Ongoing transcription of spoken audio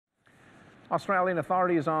Australian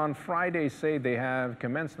authorities on Friday say they have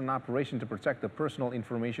commenced an operation to protect the personal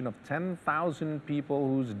information of 10,000 people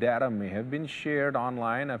whose data may have been shared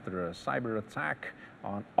online after a cyber attack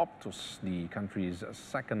on Optus, the country's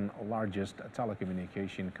second largest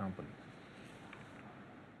telecommunication company.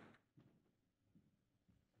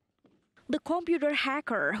 The computer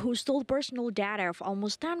hacker who stole personal data of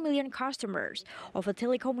almost 10 million customers of a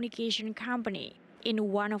telecommunication company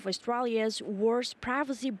in one of Australia's worst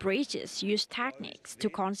privacy breaches used techniques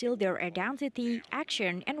to conceal their identity,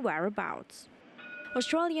 action, and whereabouts.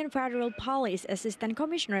 Australian Federal Police Assistant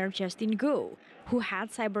Commissioner Justin Goh, who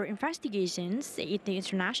had cyber investigations, said the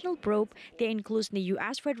international probe that includes the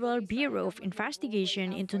U.S. Federal Bureau of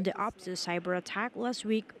Investigation into the Optus cyber attack last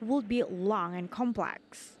week would be long and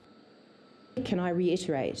complex. Can I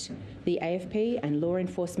reiterate, the AFP and law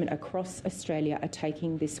enforcement across Australia are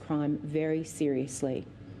taking this crime very seriously.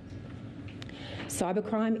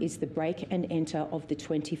 Cybercrime is the break and enter of the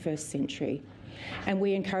 21st century, and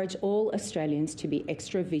we encourage all Australians to be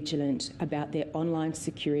extra vigilant about their online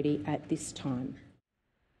security at this time.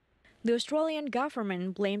 The Australian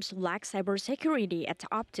government blames lax cybersecurity at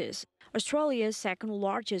Optus, Australia's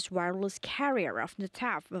second-largest wireless carrier, of the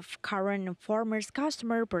theft of current and former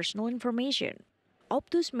customer personal information.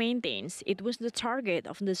 Optus maintains it was the target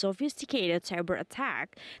of the sophisticated cyber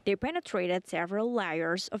attack. They penetrated several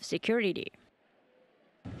layers of security.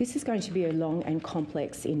 This is going to be a long and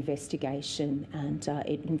complex investigation, and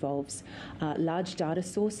it involves large data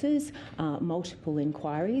sources, multiple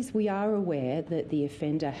inquiries. We are aware that the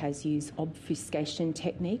offender has used obfuscation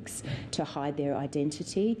techniques to hide their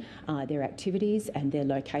identity, their activities and their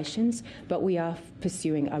locations, but we are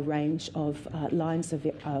pursuing a range of lines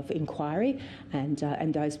of inquiry, and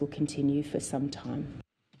those will continue for some time.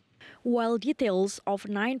 While details of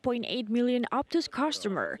 9.8 million Optus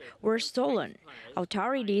customers were stolen,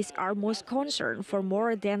 authorities are most concerned for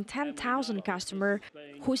more than 10,000 customers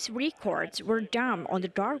whose records were dumped on the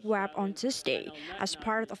dark web on Tuesday as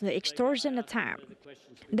part of the extortion attempt.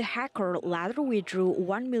 The hacker later withdrew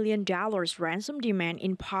 $1 million ransom demand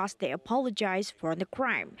in post. They apologized for the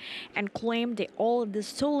crime and claimed that all the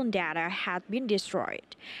stolen data had been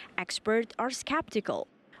destroyed. Experts are skeptical.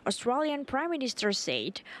 Australian Prime Minister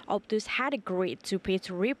said Optus had agreed to pay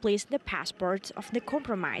to replace the passports of the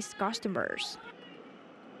compromised customers.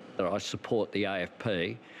 I support the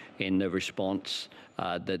AFP in the response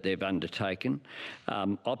that they've undertaken.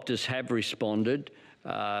 Optus have responded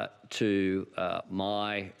to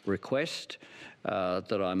my request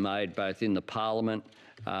that I made both in the Parliament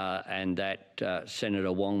and that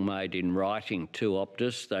Senator Wong made in writing to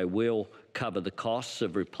Optus. They will cover the costs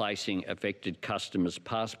of replacing affected customers'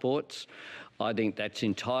 passports. I think that's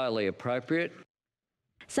entirely appropriate.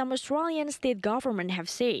 Some Australian state governments have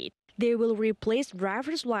said they will replace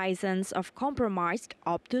driver's license of compromised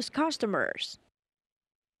Optus customers.